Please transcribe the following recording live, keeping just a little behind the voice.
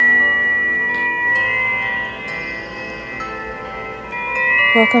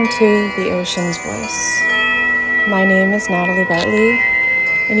Welcome to The Ocean's Voice. My name is Natalie Bartley,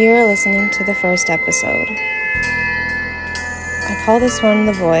 and you are listening to the first episode. I call this one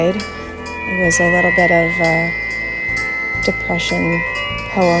The Void. It was a little bit of a depression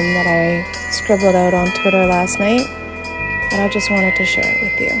poem that I scribbled out on Twitter last night, and I just wanted to share it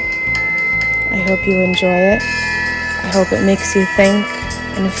with you. I hope you enjoy it. I hope it makes you think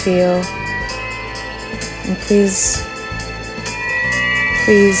and feel. And please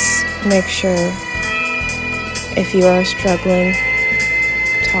make sure, if you are struggling,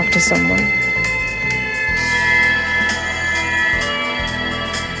 talk to someone.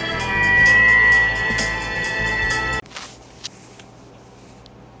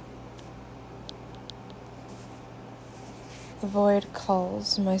 The void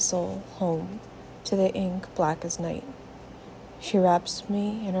calls my soul home to the ink black as night. She wraps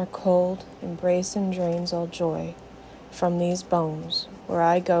me in her cold embrace and drains all joy from these bones where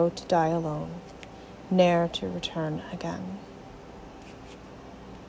I go to die alone, ne'er to return again.